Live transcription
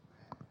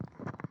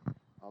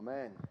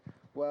Amen.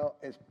 Well,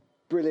 it's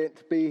brilliant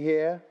to be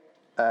here.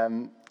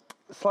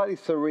 Slightly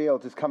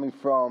surreal just coming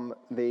from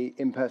the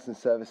in-person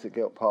service at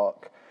Gilt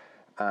Park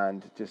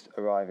and just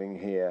arriving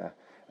here.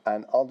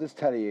 And I'll just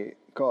tell you,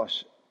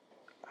 gosh,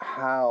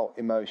 how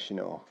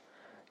emotional.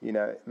 You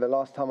know, the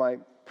last time I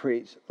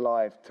preached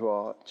live to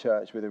our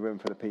church with a room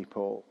full of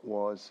people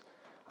was,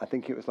 I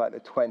think it was like the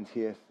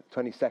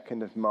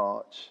 22nd of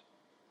March,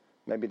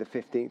 maybe the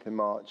 15th of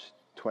March,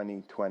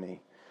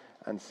 2020.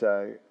 And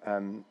so,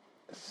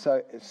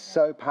 it's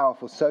so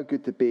powerful, so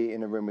good to be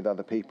in a room with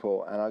other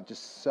people. And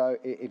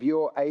if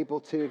you're able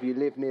to, if you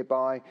live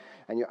nearby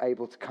and you're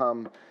able to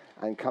come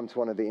to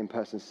one of the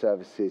in-person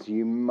services,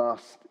 you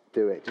must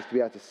do it. Just to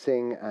be able to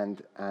sing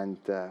and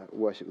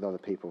worship with other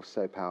people,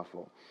 so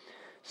powerful.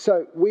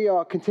 So we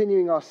are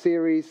continuing our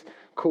series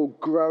called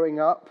Growing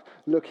Up,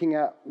 looking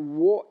at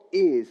what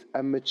is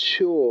a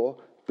mature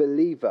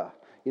believer.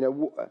 You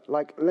know,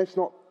 let's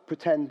not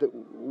pretend that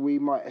we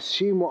might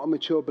assume what a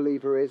mature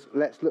believer is.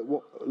 Let's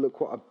look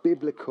what a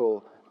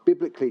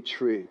biblically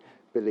true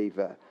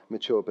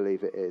mature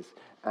believer is.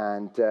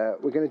 And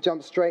we're going to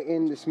jump straight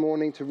in this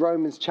morning to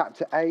Romans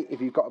chapter 8.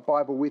 If you've got a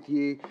Bible with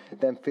you,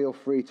 then feel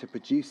free to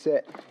produce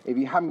it. If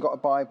you haven't got a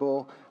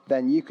Bible,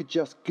 then you could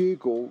just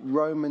Google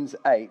Romans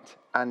 8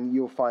 and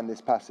you'll find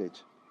this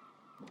passage.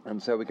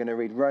 And so we're going to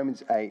read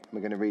Romans 8. We're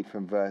going to read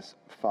from verse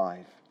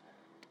 5.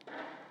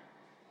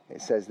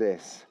 It says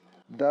this: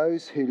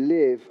 "Those who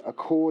live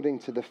according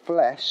to the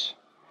flesh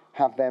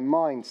have their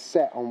minds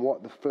set on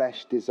what the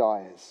flesh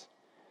desires.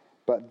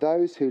 But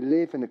those who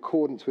live in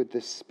accordance with the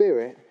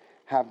Spirit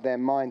have their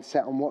mind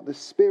set on what the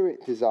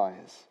Spirit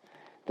desires.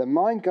 The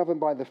mind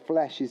governed by the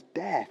flesh is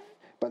death,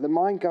 but the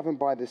mind governed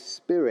by the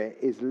Spirit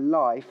is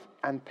life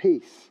and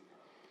peace.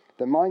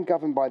 The mind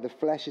governed by the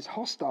flesh is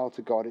hostile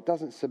to God. It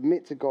doesn't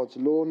submit to God's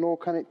law, nor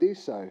can it do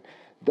so.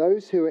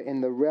 Those who are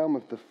in the realm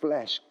of the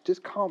flesh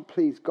just can't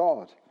please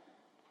God."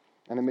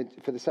 And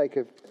for the sake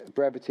of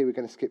brevity, we're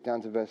going to skip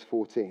down to verse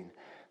 14.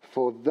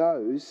 "For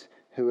those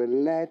who are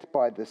led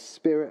by the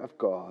Spirit of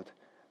God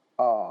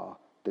are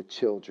the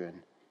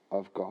children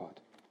of God."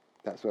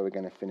 That's where we're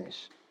going to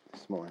finish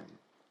this morning.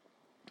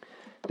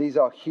 These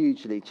are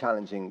hugely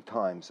challenging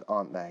times,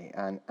 aren't they?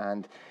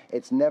 And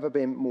it's never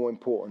been more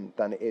important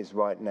than it is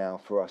right now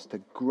for us to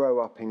grow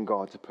up in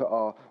God, to put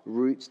our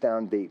roots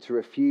down deep, to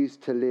refuse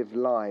to live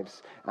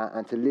lives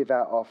and to live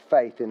out our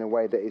faith in a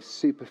way that is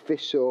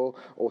superficial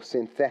or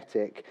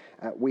synthetic.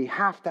 We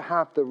have to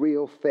have the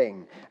real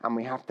thing, and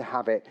we have to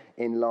have it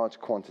in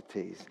large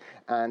quantities.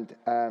 And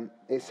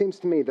it seems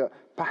to me that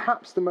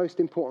perhaps the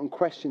most important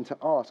question to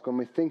ask when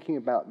we're thinking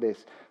about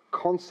this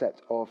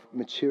concept of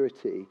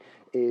maturity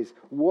is,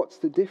 what's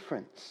the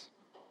difference?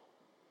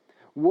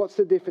 What's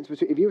the difference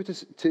between, if you were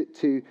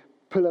to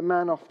pull a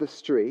man off the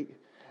street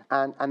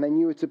and then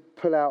you were to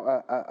pull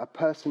out a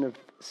person of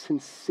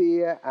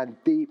sincere and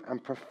deep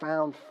and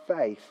profound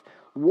faith,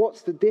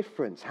 what's the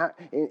difference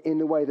in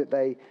the way that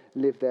they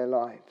live their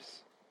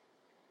lives?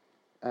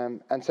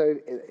 And so,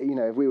 you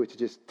know, if we were to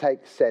just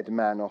take said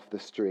man off the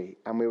street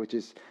and we were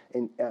just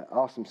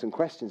ask them some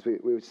questions, we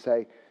would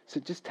say,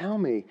 so just tell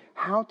me,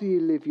 how do you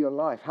live your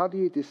life? How do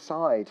you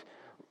decide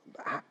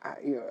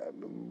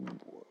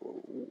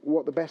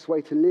what the best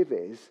way to live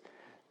is?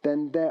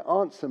 Then their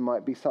answer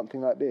might be something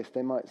like this.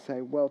 They might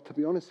say, well, to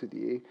be honest with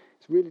you,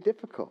 it's really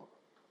difficult.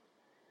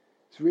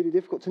 It's really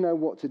difficult to know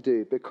what to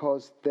do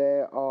because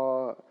there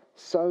are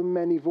so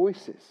many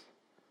voices.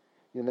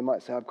 You know, they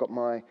might say, I've got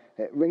my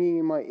ringing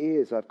in my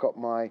ears. I've got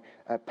my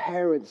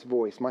parents'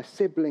 voice, my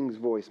siblings'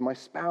 voice, my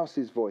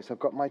spouse's voice. I've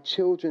got my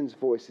children's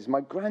voices,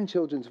 my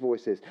grandchildren's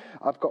voices.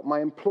 I've got my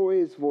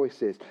employers'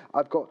 voices.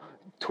 I've got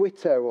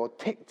Twitter or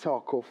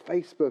TikTok or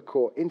Facebook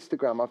or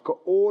Instagram. I've got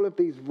all of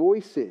these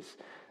voices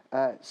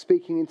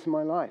speaking into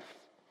my life.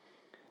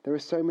 There are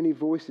so many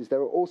voices.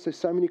 There are also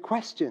so many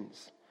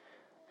questions.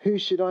 Who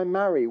should I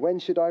marry? When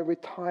should I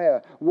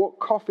retire? What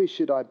coffee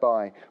should I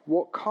buy?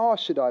 What car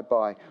should I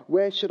buy?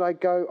 Where should I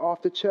go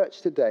after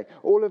church today?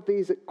 All of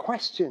these are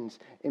questions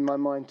in my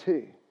mind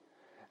too.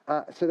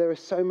 So there are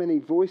so many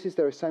voices,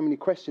 there are so many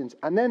questions.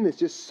 And then there's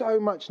just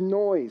so much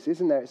noise,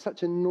 isn't there? It's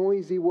such a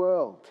noisy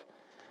world.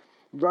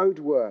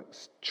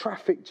 Roadworks,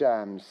 traffic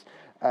jams,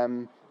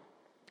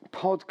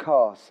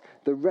 podcasts,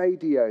 the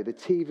radio, the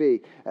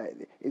TV.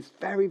 It's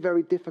very,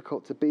 very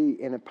difficult to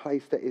be in a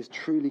place that is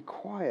truly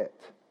quiet.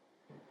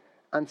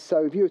 And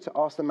so if you were to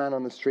ask the man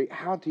on the street,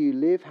 how do you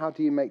live? How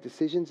do you make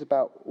decisions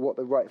about what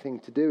the right thing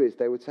to do is?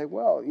 They would say,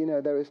 well, you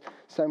know, there is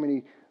so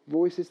many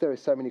voices, there are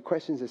so many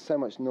questions, there's so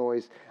much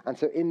noise. And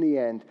so in the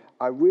end,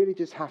 I really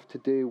just have to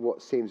do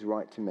what seems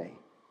right to me.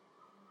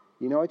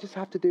 You know, I just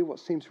have to do what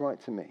seems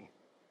right to me.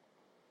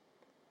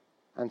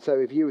 And so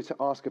if you were to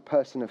ask a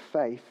person of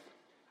faith,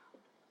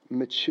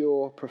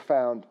 mature,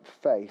 profound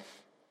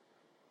faith,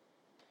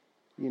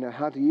 you know,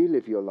 how do you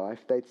live your life?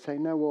 They'd say,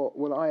 no,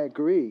 well, I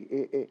agree.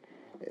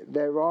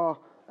 There are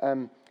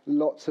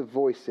lots of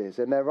voices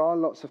and there are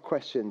lots of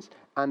questions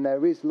and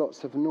there is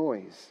lots of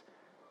noise.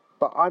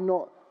 But I'm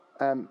not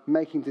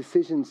making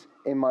decisions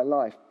in my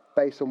life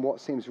based on what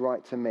seems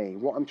right to me.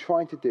 What I'm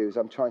trying to do is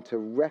I'm trying to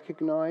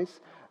recognize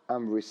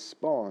and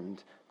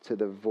respond to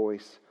the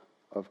voice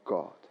of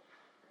God.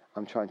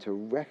 I'm trying to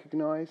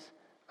recognize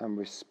and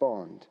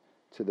respond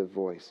to the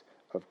voice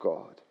of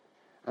God.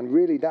 And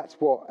really that's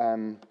what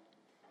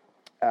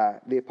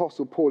the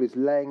Apostle Paul is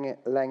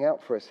laying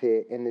out for us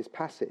here in this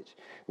passage.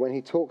 When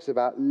he talks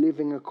about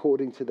living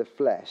according to the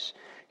flesh,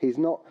 he's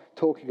not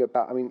talking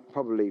about,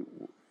 probably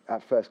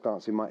at first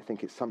glance we might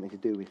think it's something to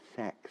do with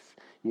sex.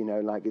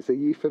 Like it's a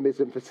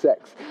euphemism for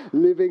sex.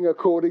 Living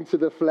according to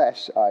the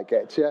flesh, I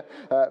get you.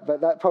 But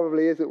that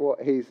probably isn't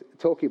what he's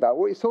talking about.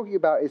 What he's talking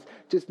about is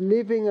just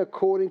living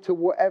according to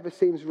whatever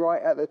seems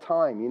right at the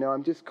time.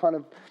 I'm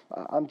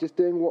just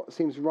doing what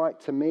seems right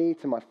to me,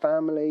 to my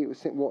family,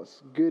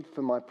 what's good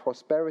for my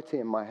prosperity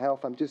and my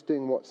health. I'm just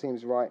doing what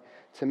seems right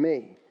to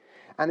me.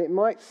 And it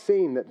might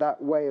seem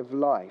that way of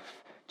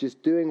life,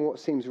 just doing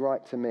what seems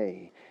right to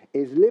me,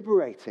 is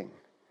liberating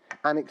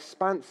and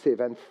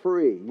expansive and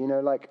free.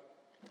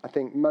 I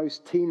think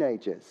most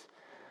teenagers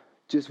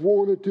just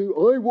want to do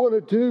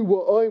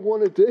what I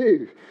want to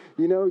do.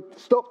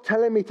 Stop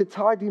telling me to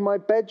tidy my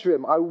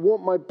bedroom. I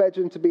want my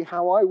bedroom to be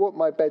how I want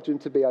my bedroom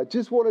to be. I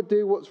just want to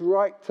do what's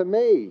right to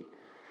me.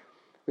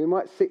 We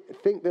might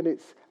think that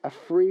it's a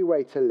free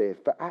way to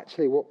live, but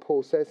actually what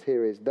Paul says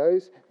here is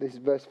this is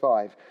verse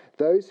 5,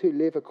 those who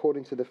live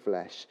according to the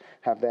flesh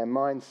have their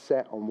minds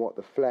set on what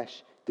the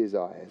flesh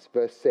desires.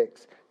 Verse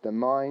 6, the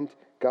mind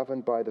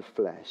governed by the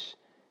flesh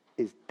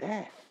is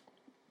death.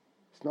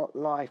 It's not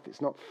life,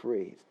 it's not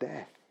free, it's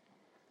death.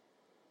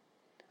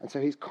 And so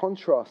he's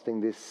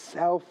contrasting this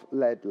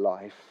self-led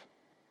life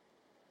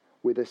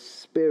with a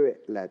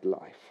spirit-led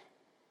life.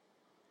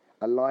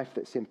 A life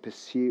that's in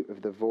pursuit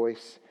of the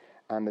voice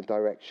and the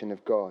direction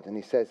of God. And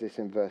he says this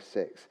in verse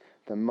 6.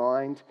 The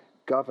mind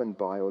governed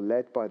by or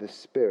led by the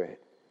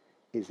Spirit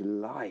is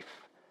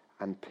life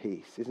and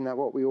peace. Isn't that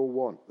what we all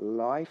want?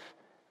 Life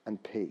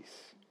and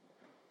peace.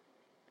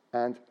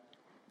 And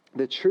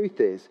the truth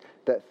is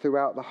that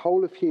throughout the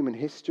whole of human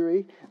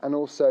history and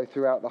also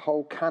throughout the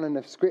whole canon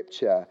of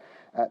Scripture,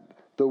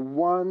 the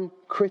one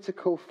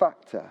critical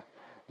factor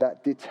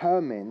that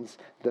determines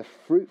the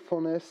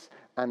fruitfulness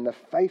and the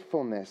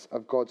faithfulness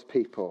of God's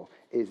people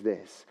is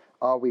this.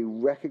 Are we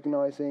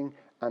recognizing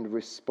and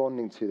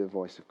responding to the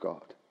voice of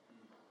God?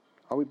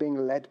 Are we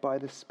being led by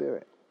the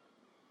Spirit?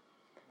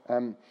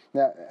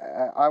 Now,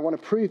 I want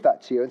to prove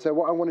that to you. And so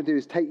what I want to do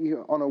is take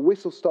you on a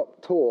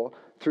whistle-stop tour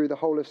through the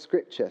whole of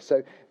Scripture.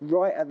 So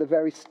right at the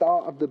very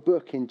start of the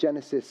book in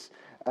Genesis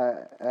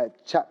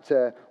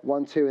chapter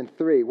 1, 2, and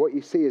 3, what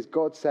you see is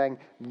God saying,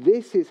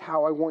 this is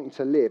how I want you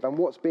to live. And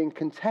what's being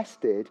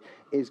contested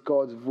is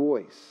God's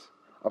voice,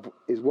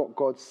 is what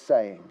God's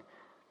saying.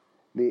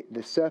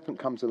 The serpent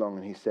comes along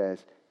and he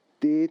says,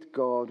 did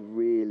God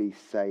really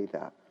say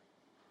that?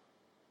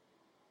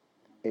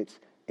 It's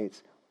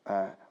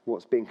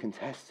what's being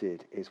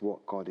contested is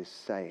what God is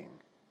saying.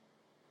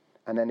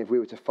 And then if we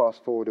were to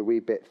fast forward a wee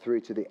bit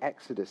through to the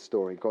Exodus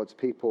story, God's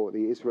people,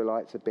 the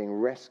Israelites, are being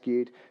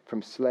rescued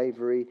from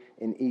slavery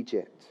in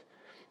Egypt.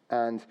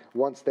 And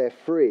once they're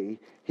free,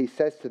 he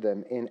says to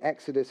them in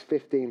Exodus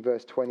 15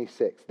 verse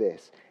 26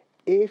 this,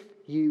 if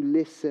you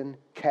listen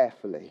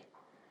carefully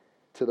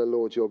to the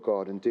Lord your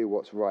God and do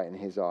what's right in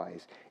his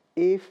eyes,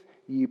 if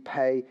you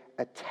pay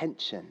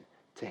attention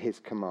to his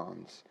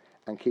commands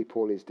and keep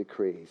all his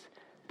decrees,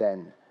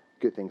 then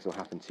good things will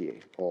happen to you.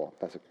 Or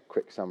that's a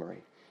quick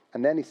summary.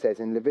 And then he says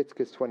in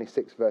Leviticus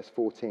 26 verse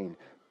 14,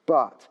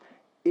 but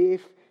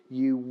if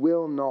you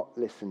will not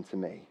listen to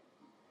me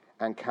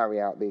and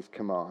carry out these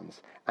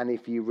commands, and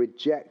if you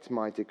reject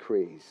my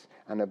decrees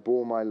and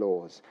abhor my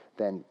laws,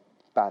 then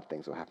bad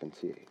things will happen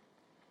to you.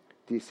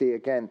 Do you see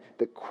again,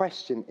 the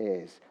question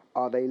is,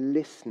 are they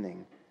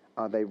listening?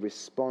 Are they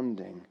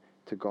responding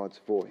to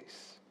God's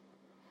voice?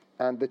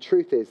 And the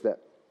truth is that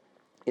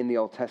in the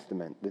Old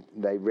Testament,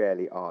 they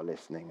rarely are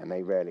listening and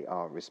they rarely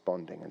are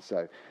responding. And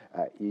so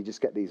you just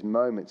get these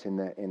moments in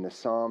the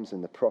Psalms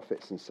and the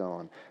prophets and so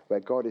on, where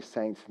God is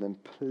saying to them,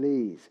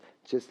 please,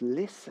 just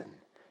listen.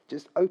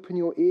 Just open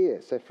your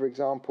ears. So for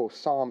example,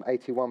 Psalm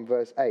 81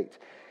 verse 8,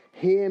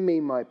 hear me,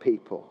 my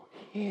people,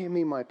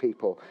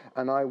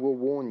 and I will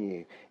warn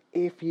you.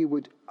 If you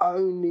would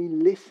only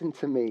listen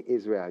to me,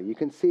 Israel. You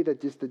can see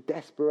that just the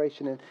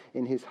desperation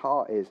in his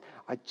heart is,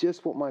 I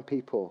just want my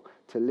people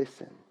to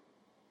listen.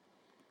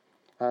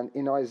 And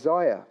in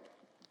Isaiah,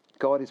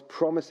 God is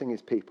promising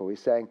his people.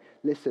 He's saying,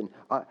 listen,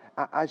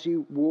 as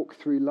you walk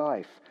through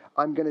life,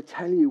 I'm going to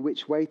tell you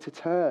which way to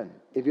turn,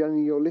 if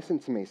you'll listen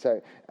to me.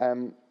 So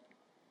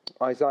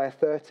Isaiah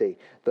 30,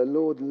 the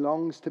Lord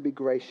longs to be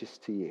gracious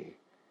to you.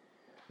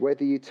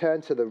 Whether you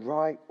turn to the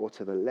right or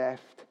to the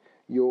left,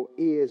 your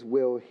ears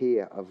will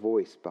hear a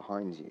voice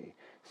behind you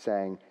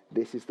saying,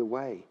 this is the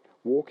way,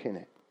 walk in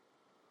it.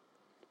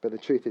 But the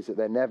truth is that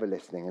they're never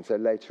listening. And so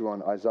later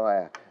on,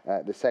 Isaiah,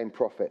 the same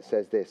prophet,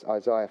 says this,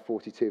 Isaiah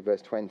 42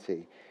 verse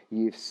 20,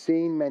 you've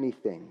seen many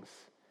things,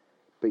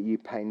 but you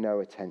pay no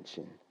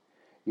attention.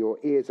 Your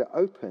ears are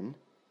open,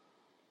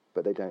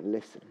 but they don't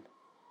listen.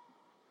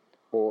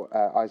 Or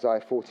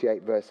Isaiah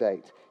 48 verse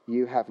 8,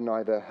 you have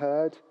neither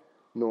heard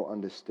nor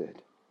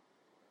understood.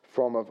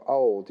 From of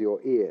old your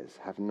ears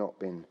have not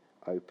been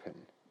open.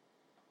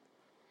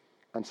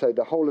 And so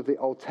the whole of the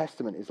Old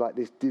Testament is like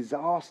this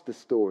disaster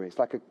story. It's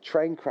like a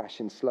train crash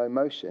in slow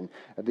motion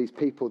of these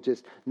people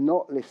just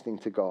not listening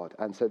to God.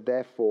 And so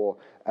therefore,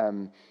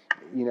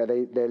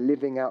 they're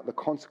living out the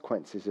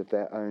consequences of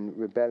their own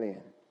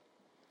rebellion.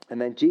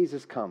 And then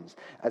Jesus comes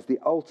as the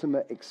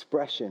ultimate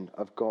expression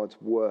of God's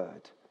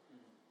word.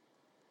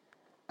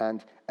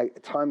 And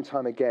time and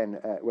time again,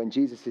 when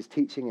Jesus is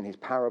teaching in his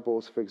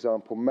parables, for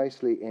example,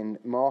 mostly in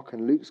Mark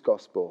and Luke's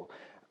gospel,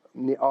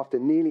 after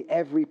nearly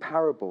every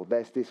parable,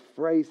 there's this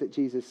phrase that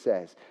Jesus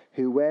says,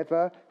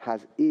 whoever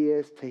has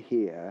ears to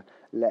hear,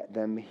 let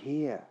them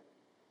hear.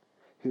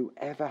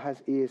 Whoever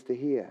has ears to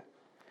hear.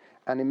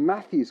 And in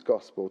Matthew's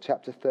gospel,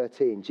 chapter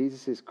 13,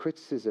 Jesus'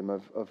 criticism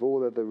of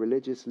all of the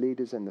religious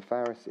leaders and the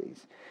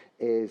Pharisees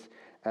is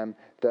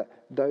that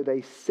though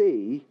they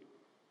see,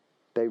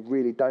 they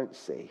really don't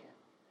see.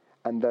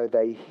 And though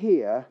they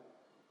hear,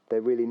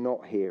 they're really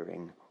not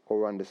hearing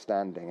or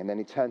understanding. And then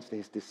he turns to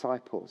his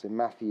disciples in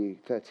Matthew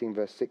 13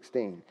 verse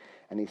 16,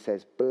 and he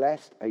says,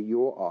 blessed are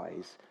your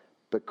eyes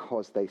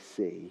because they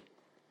see,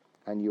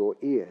 and your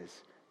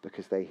ears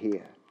because they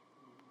hear.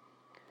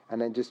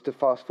 And then just to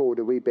fast forward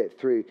a wee bit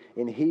through,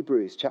 in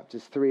Hebrews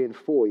chapters 3 and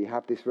 4, you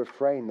have this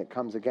refrain that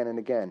comes again and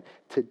again.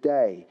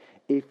 Today,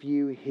 if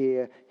you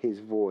hear his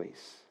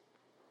voice,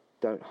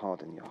 don't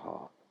harden your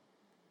heart.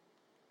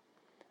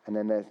 And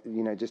then there's,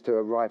 just to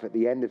arrive at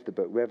the end of the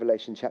book,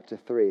 Revelation chapter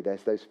 3,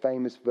 there's those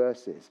famous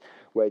verses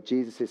where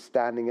Jesus is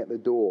standing at the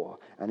door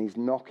and he's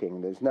knocking.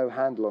 There's no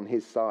handle on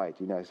his side.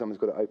 Someone's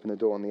got to open the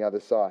door on the other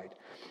side.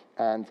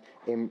 And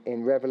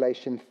in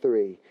Revelation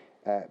 3,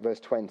 verse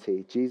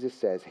 20, Jesus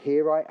says,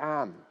 here I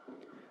am.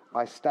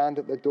 I stand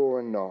at the door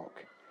and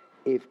knock.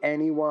 If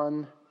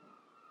anyone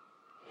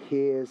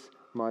hears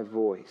my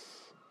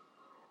voice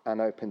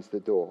and opens the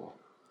door,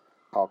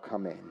 I'll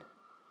come in.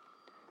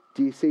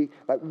 Do you see,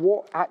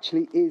 what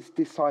actually is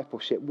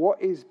discipleship?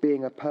 What is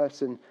being a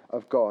person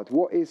of God?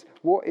 What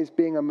is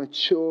being a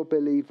mature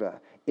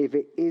believer if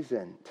it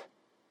isn't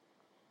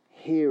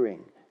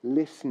hearing,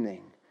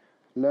 listening,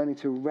 learning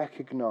to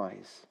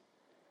recognize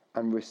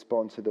and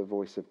respond to the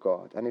voice of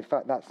God? And in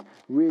fact, that's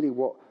really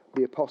what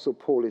the Apostle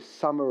Paul is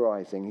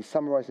summarizing. He's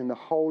summarizing the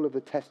whole of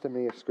the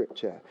testimony of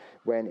Scripture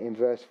when in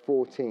verse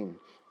 14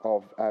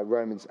 of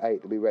Romans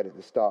 8 that we read at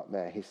the start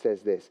there, he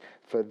says this,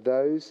 for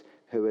those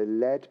who are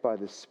led by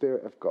the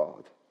Spirit of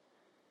God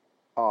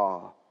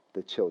are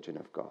the children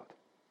of God.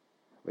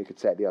 We could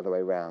say it the other way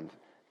around.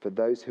 For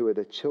those who are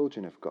the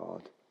children of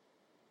God,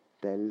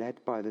 they're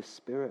led by the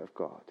Spirit of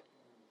God.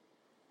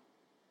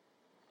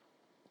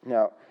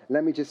 Now,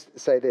 let me just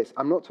say this.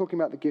 I'm not talking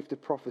about the gift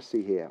of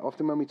prophecy here.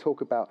 Often when we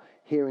talk about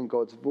hearing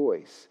God's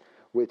voice,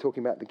 we're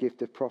talking about the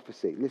gift of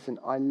prophecy. Listen,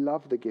 I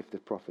love the gift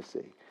of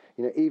prophecy.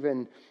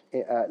 Even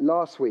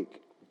last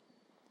week,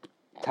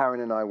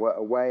 Taryn and I were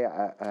away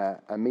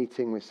at a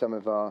meeting with some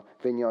of our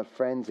Vineyard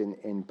friends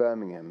in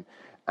Birmingham,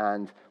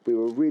 and we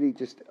were really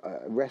just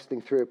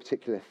wrestling through a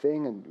particular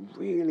thing and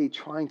really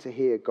trying to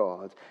hear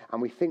God.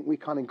 And we think we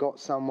kind of got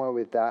somewhere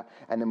with that.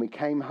 And then we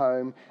came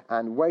home,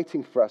 and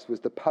waiting for us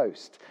was the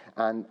post.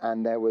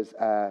 And there was,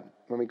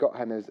 when we got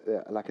home, there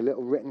was like a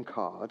little written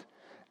card.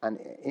 And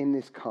in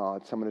this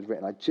card, someone had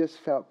written, I just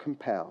felt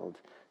compelled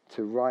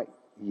to write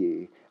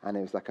you. And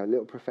it was like a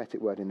little prophetic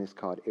word in this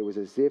card. It was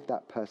as if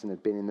that person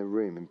had been in the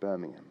room in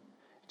Birmingham.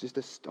 Just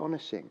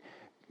astonishing.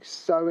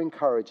 So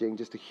encouraging,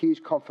 just a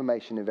huge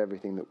confirmation of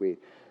everything that we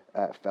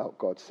felt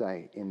God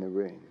say in the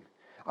room.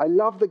 I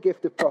love the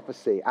gift of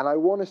prophecy, and I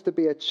want us to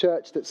be a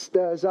church that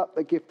stirs up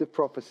the gift of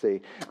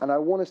prophecy, and I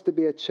want us to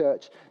be a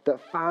church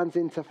that fans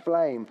into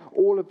flame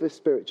all of the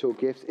spiritual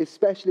gifts,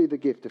 especially the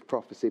gift of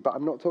prophecy, but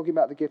I'm not talking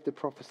about the gift of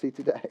prophecy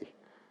today.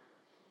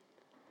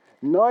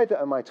 Neither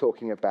am I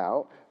talking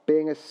about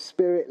being a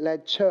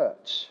spirit-led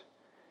church.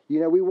 We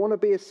want to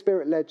be a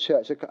spirit-led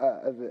church.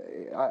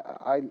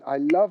 I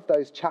love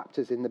those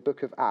chapters in the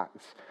book of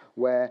Acts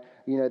where,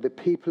 the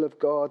people of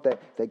God,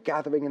 they're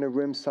gathering in a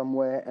room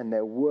somewhere and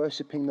they're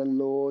worshiping the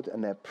Lord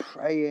and they're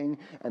praying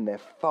and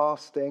they're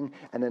fasting,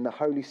 and then the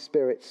Holy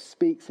Spirit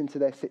speaks into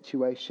their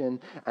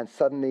situation, and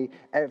suddenly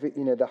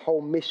the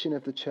whole mission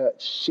of the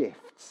church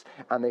shifts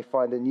and they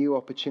find a new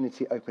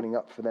opportunity opening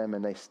up for them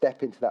and they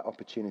step into that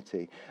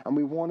opportunity. And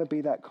we want to be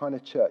that kind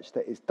of church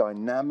that is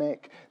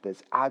dynamic,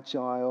 that's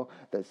agile,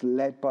 that's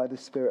led by the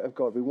Spirit of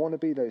God. We want to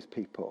be those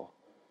people.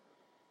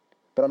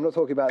 But I'm not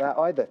talking about that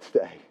either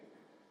today.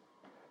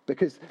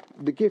 Because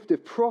the gift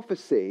of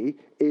prophecy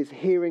is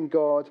hearing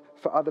God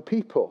for other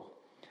people.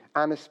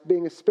 And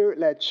being a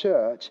spirit-led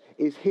church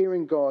is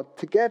hearing God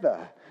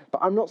together.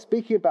 But I'm not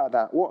speaking about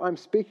that. What I'm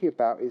speaking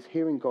about is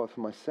hearing God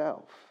for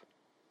myself.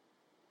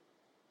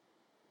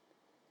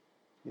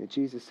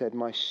 Jesus said,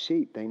 my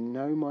sheep, they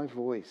know my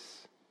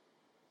voice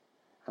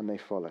and they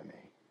follow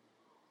me.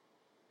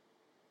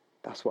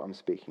 That's what I'm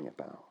speaking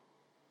about.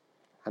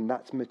 And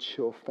that's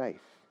mature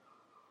faith.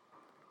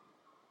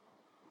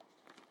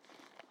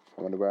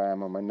 I wonder where I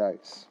am on my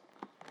notes.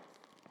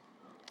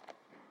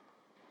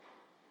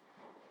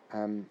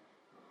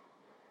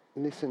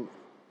 Listen,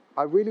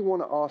 I really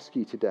want to ask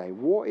you today,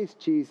 what is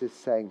Jesus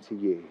saying to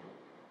you?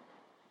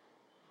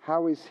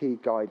 How is he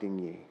guiding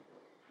you?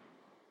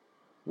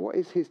 What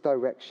is his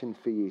direction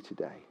for you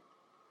today?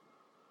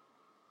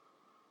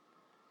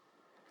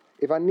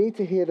 If I need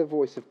to hear the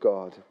voice of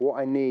God, what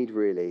I need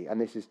really, and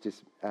this is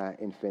just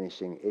in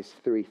finishing, is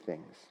three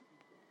things.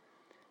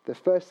 The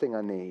first thing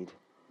I need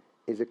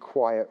is a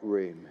quiet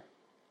room.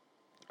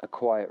 A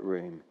quiet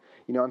room.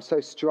 You know, I'm so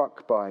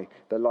struck by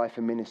the life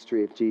and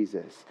ministry of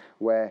Jesus,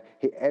 where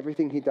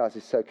everything he does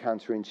is so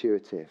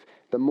counterintuitive.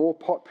 The more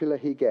popular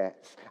he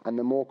gets and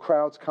the more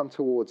crowds come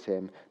towards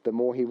him, the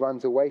more he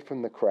runs away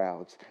from the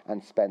crowds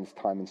and spends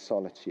time in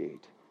solitude.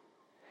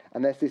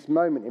 And there's this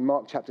moment in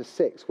Mark chapter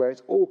 6 where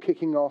it's all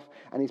kicking off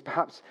and he's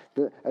perhaps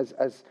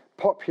as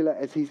popular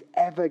as he's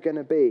ever going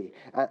to be.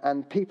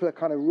 And people are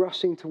kind of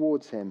rushing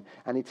towards him.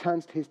 And he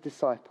turns to his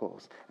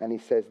disciples and he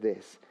says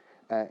this.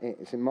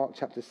 It's in Mark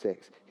chapter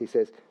 6. He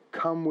says,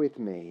 "Come with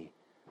me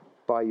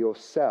by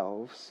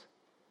yourselves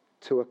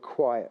to a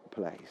quiet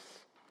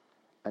place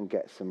and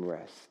get some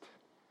rest."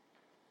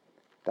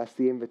 That's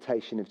the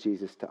invitation of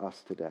Jesus to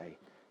us today.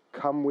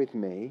 Come with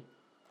me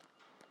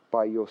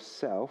by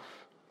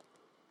yourself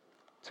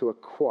to a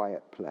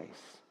quiet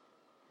place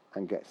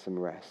and get some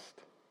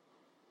rest.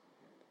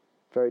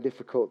 Very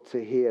difficult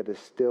to hear the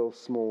still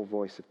small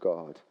voice of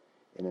God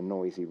in a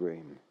noisy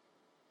room.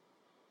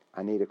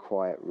 I need a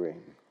quiet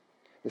room.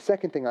 The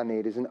second thing I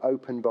need is an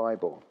open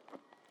Bible.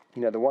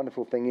 You know, the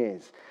wonderful thing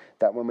is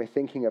that when we're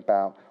thinking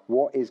about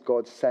what is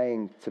God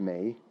saying to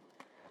me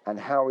and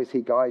how is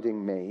he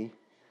guiding me,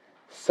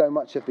 so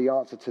much of the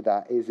answer to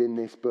that is in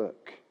this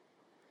book.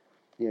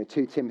 You know,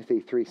 2 Timothy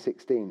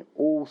 3:16,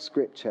 all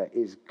scripture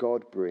is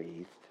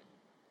God-breathed.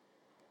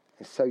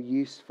 It's so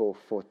useful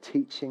for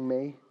teaching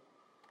me,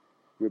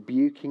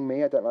 rebuking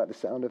me. I don't like the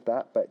sound of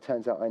that, but it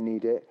turns out I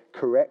need it.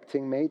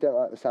 Correcting me, don't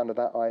like the sound of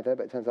that either,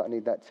 but it turns out I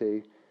need that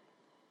too.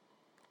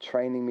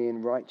 Training me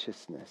in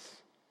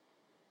righteousness.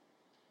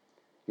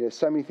 You know,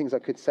 so many things I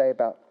could say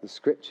about the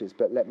scriptures,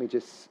 but let me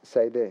just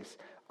say this.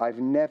 I've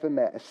never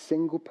met a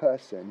single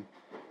person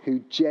who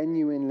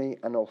genuinely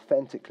and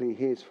authentically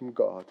hears from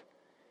God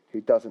who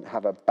doesn't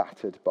have a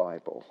battered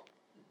Bible.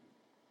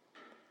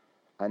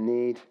 I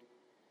need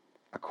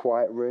a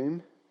quiet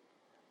room.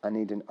 I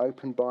need an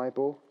open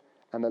Bible.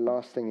 And the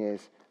last thing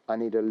is, I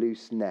need a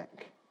loose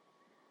neck.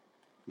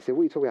 You say,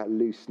 what are you talking about,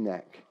 loose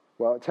neck?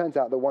 Well, it turns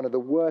out that one of the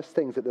worst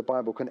things that the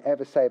Bible can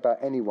ever say about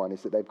anyone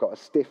is that they've got a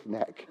stiff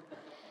neck.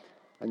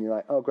 And you're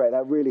like, oh, great,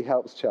 that really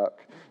helps,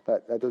 Chuck.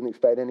 That doesn't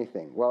explain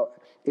anything. Well,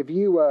 if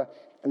you were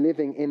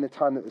living in the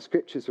time that the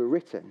scriptures were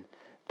written,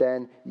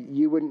 then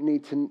you wouldn't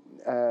need to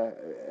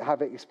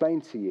have it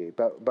explained to you.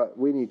 But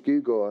we need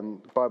Google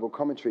and Bible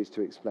commentaries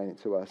to explain it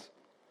to us.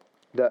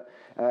 That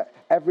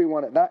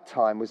everyone at that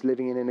time was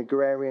living in an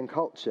agrarian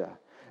culture.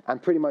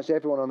 And pretty much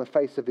everyone on the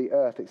face of the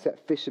earth,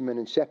 except fishermen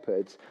and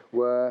shepherds,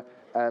 were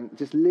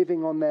just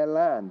living on their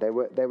land. They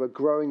were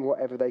growing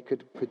whatever they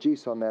could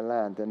produce on their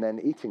land and then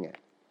eating it.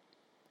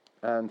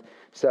 And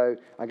so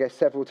I guess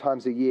several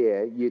times a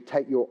year, you'd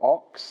take your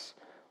ox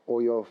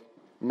or your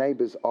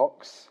neighbour's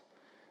ox,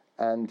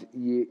 and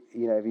you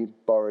know, if you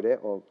borrowed it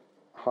or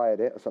hired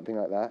it or something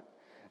like that,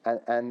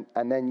 and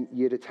then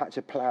you'd attach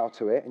a plough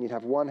to it, and you'd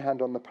have one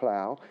hand on the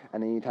plough,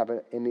 and then you'd have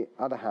in the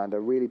other hand a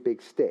really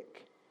big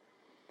stick.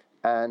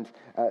 And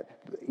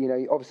you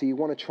know, obviously you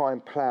want to try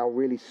and plough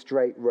really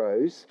straight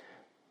rows,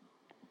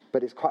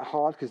 but it's quite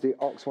hard because the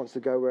ox wants to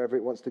go wherever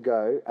it wants to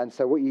go. And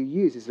so what you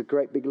use is a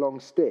great big long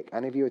stick.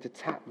 And if you were to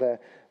tap the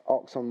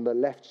ox on the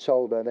left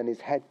shoulder, then his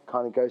head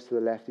kind of goes to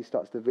the left. He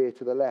starts to veer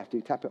to the left.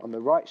 You tap it on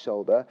the right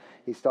shoulder,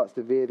 he starts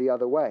to veer the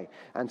other way.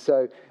 And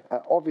so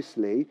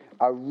obviously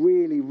a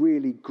really,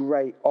 really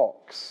great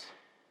ox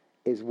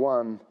is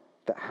one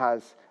that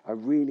has a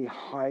really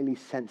highly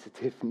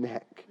sensitive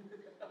neck.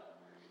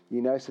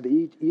 You know, so that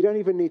you don't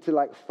even need to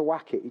like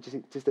thwack it. You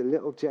just a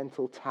little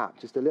gentle tap,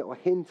 just a little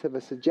hint of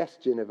a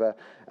suggestion of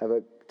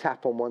a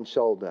tap on one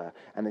shoulder,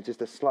 and then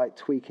just a slight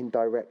tweak in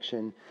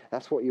direction.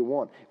 That's what you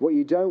want. What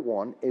you don't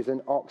want is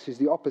an ox who's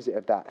the opposite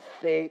of that.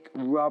 Thick,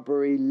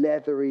 rubbery,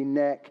 leathery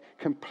neck,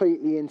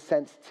 completely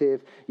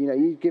insensitive. You know,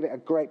 you give it a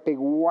great big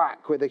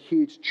whack with a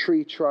huge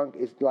tree trunk,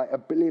 is like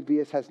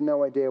oblivious, has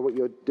no idea what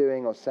you're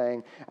doing or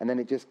saying, and then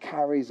it just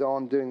carries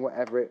on doing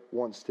whatever it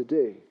wants to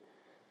do.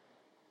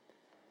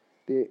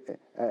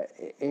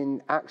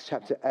 In Acts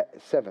chapter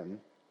 7,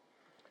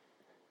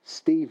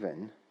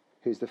 Stephen,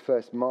 who's the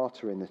first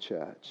martyr in the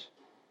church,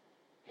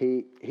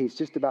 he's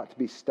just about to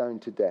be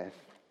stoned to death,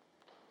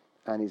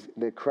 and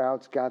the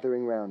crowd's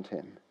gathering around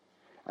him,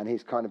 and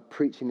he's kind of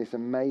preaching this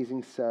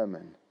amazing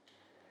sermon.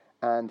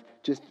 And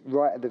just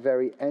right at the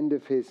very end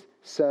of his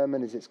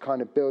sermon, as it's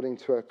kind of building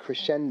to a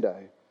crescendo,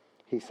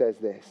 he says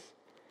this: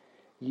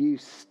 "You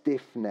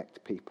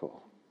stiff-necked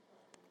people,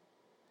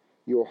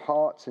 your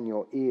hearts and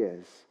your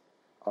ears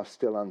are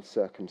still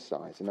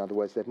uncircumcised." In other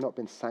words, they've not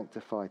been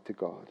sanctified to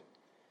God.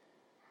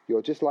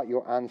 You're just like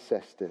your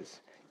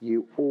ancestors.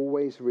 You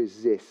always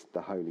resist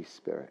the Holy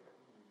Spirit.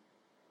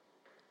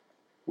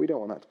 We don't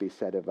want that to be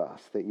said of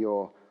us, that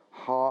your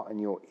heart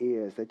and your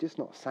ears, they're just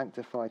not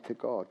sanctified to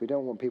God. We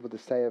don't want people to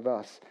say of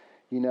us,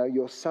 you know,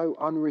 you're so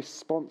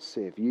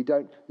unresponsive. You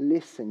don't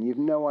listen. You've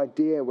no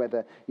idea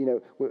whether, you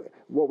know,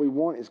 what we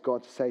want is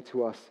God to say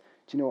to us,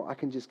 do you know what? I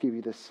can just give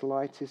you the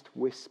slightest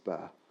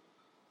whisper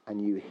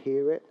and you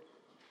hear it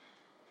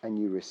and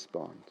you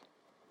respond.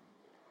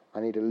 I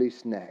need a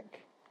loose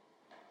neck.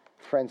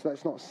 Friends,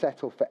 let's not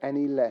settle for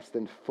any less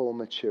than full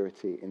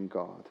maturity in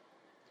God.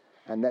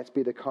 And let's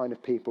be the kind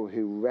of people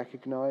who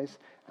recognize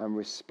and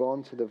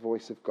respond to the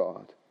voice of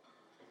God,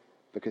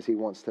 because he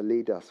wants to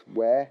lead us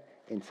where?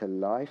 Into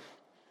life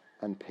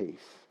and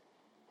peace.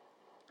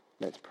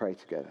 Let's pray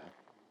together.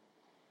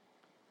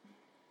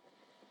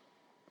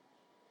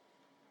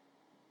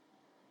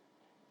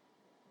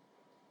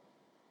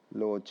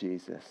 Lord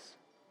Jesus,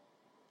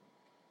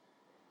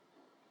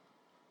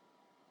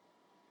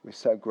 we're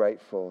so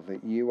grateful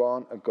that you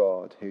aren't a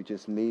God who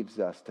just leaves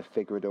us to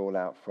figure it all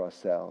out for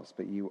ourselves,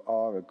 but you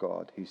are a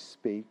God who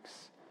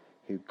speaks,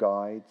 who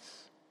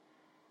guides,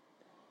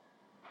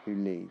 who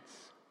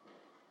leads.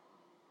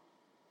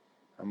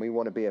 And we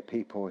want to be a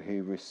people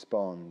who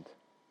respond,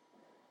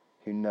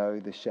 who know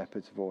the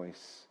shepherd's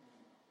voice.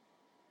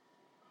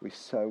 We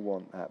so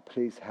want that.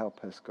 Please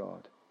help us,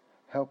 God.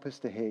 Help us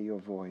to hear your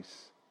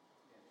voice.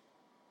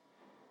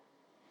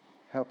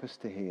 Help us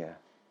to hear.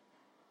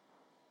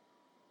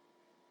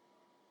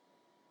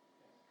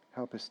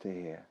 Help us to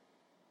hear.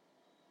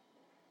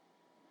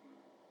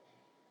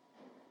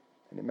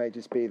 And it may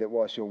just be that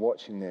whilst you're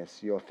watching this,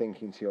 you're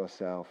thinking to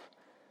yourself,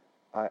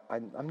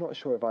 I'm not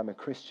sure if I'm a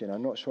Christian.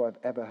 I'm not sure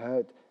I've ever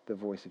heard the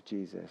voice of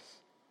Jesus.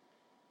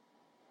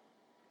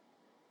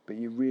 But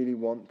you really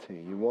want to.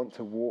 You want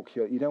to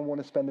you don't want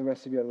to spend the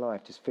rest of your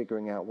life just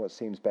figuring out what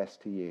seems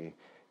best to you.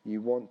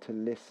 You want to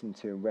listen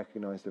to and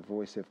recognize the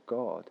voice of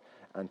God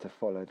and to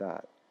follow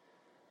that.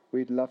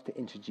 We'd love to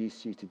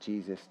introduce you to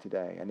Jesus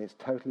today, and it's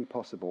totally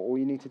possible. All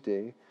you need to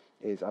do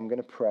is, I'm going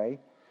to pray,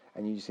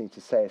 and you just need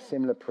to say a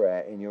similar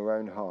prayer in your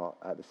own heart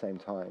at the same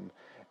time.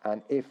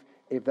 And if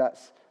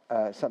that's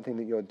something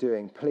that you're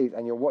doing, please,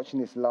 and you're watching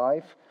this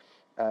live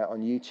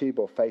on YouTube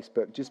or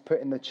Facebook, just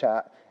put in the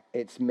chat,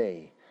 it's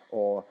me,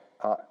 or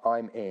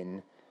I'm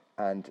in,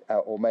 and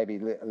or maybe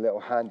a little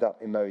hand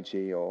up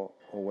emoji or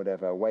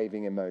whatever, a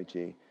waving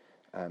emoji.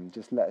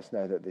 Just let us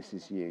know that this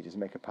is you. Just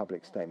make a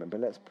public statement.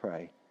 But let's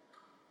pray.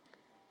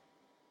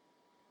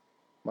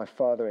 My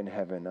Father in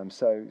heaven, I'm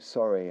so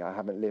sorry I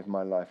haven't lived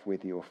my life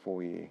with you or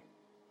for you.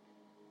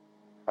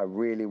 I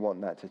really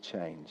want that to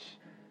change.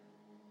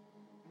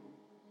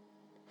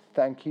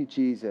 Thank you,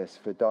 Jesus,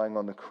 for dying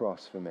on the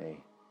cross for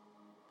me.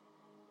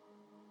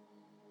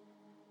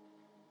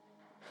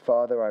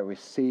 Father, I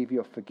receive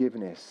your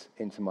forgiveness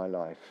into my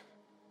life.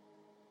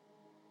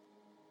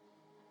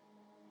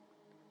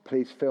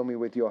 Please fill me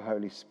with your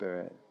Holy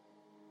Spirit.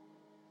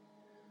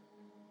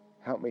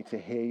 Help me to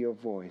hear your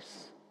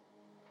voice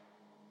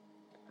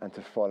and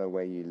to follow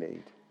where you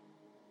lead.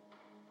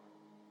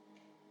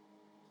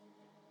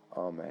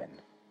 Amen.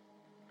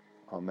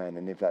 Amen.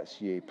 And if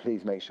that's you,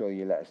 please make sure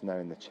you let us know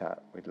in the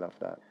chat. We'd love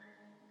that.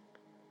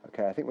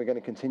 Okay, I think we're going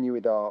to continue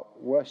with our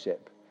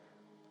worship.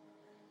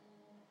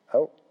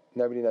 Oh,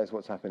 nobody knows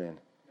what's happening.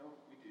 No,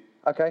 we do.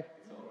 Okay.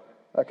 It's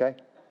all right.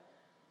 Okay.